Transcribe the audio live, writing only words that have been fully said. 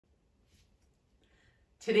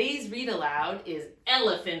Today's read aloud is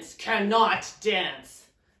Elephants Cannot Dance,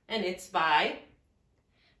 and it's by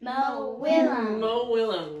Mo Willems. Mo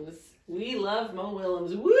Willems. We love Mo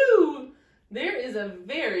Willems. Woo! There is a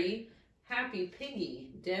very happy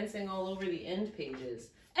piggy dancing all over the end pages.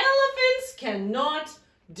 Elephants cannot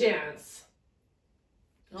dance.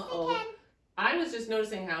 Uh-oh. I was just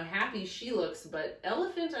noticing how happy she looks, but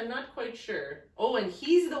elephant, I'm not quite sure. Oh, and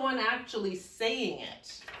he's the one actually saying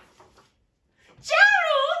it. Gerald!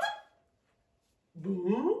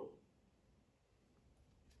 Boo?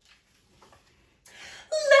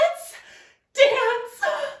 Let's dance!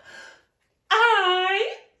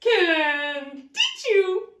 I can teach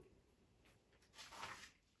you.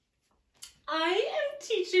 I am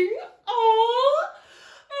teaching all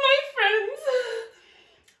my friends.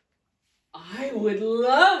 I would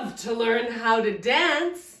love to learn how to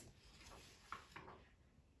dance.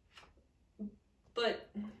 But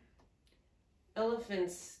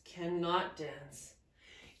elephants cannot dance.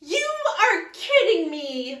 You are kidding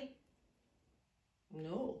me!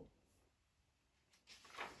 No.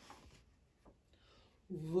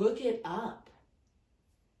 Look it up.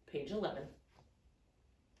 Page 11.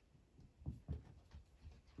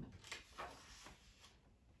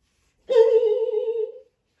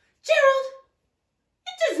 Gerald,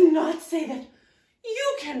 it does not say that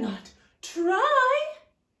you cannot try.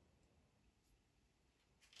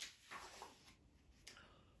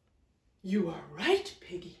 You are right,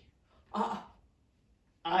 Piggy.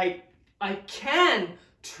 I can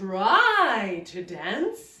try to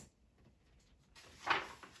dance.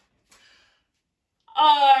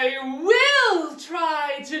 I will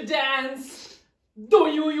try to dance.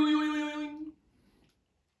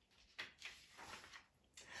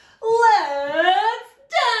 Let's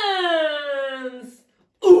dance.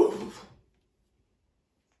 Ooh.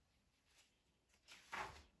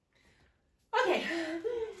 Okay.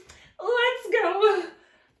 Let's go.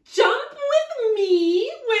 Jump with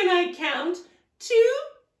me when I count 2,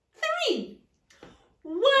 3.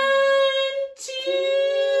 1, 2,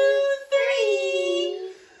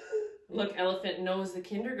 3. Look, elephant knows the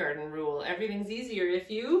kindergarten rule. Everything's easier if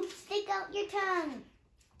you Stick out your tongue.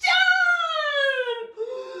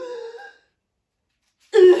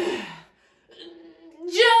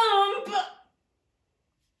 jump.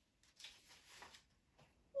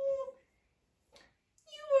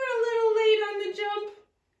 Jump.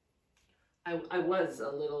 I was a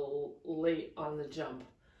little late on the jump.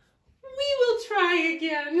 We will try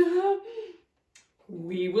again.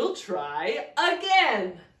 We will try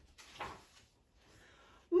again.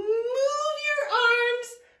 Move your arms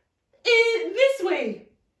this way.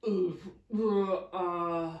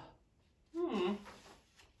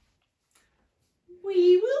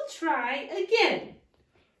 We will try again.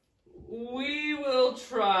 We will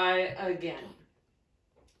try again.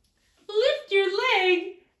 Lift your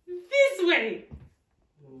leg this way.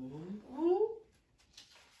 We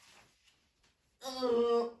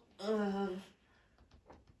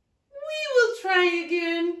will try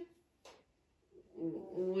again.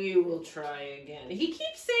 We will try again. He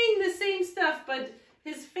keeps saying the same stuff, but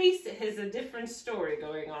his face has a different story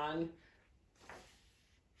going on.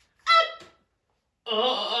 Up.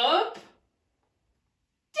 Up.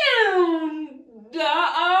 Down.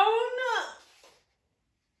 Down.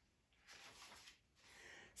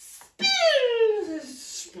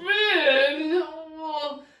 Spin!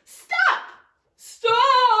 Stop!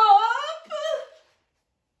 Stop!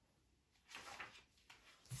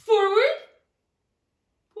 Forward.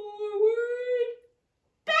 Forward.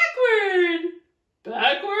 Backward.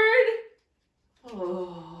 Backward.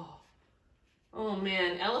 Oh. Oh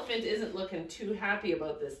man, elephant isn't looking too happy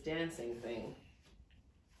about this dancing thing.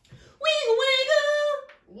 Wiggle,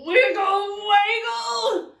 wiggle! Wiggle,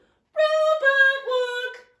 wiggle! Robot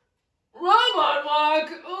walk! Robot walk.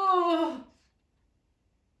 Oh.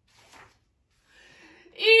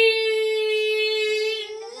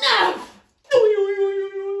 Enough.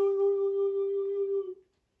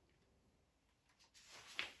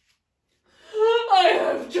 I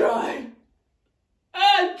have tried.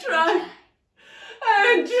 And tried.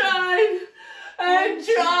 And tried. And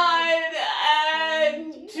tried.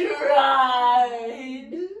 And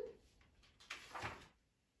tried.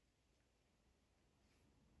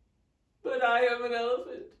 But I am an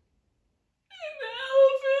elephant. And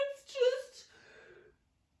elephants just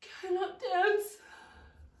cannot dance.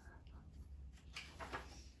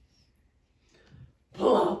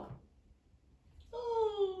 Pull up.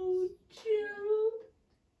 Oh, Gerald.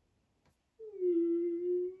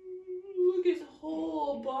 Look, his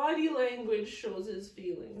whole body language shows his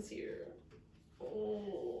feelings here.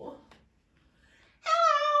 Oh.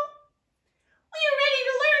 Hello. We are ready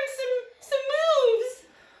to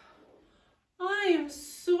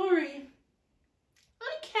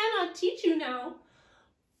now.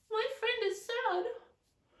 My friend is sad.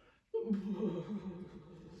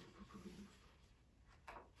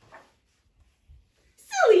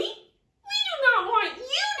 Silly, we do not want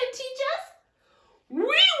you to teach us.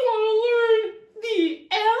 We want to learn the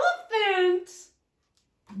elephant.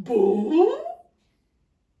 Boom.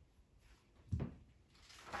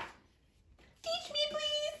 Teach me,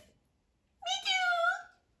 please. Me too.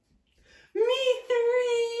 Me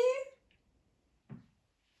three.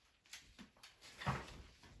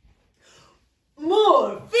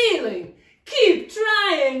 More feeling. Keep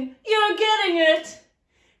trying. You're getting it.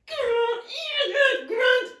 Grunt,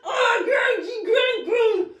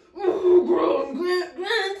 grunt,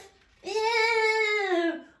 grunt.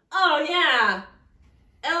 Yeah. Oh, yeah.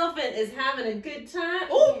 Elephant is having a good time.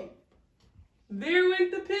 Oh, there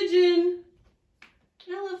went the pigeon.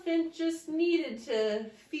 Elephant just needed to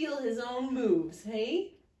feel his own moves,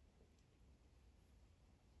 hey?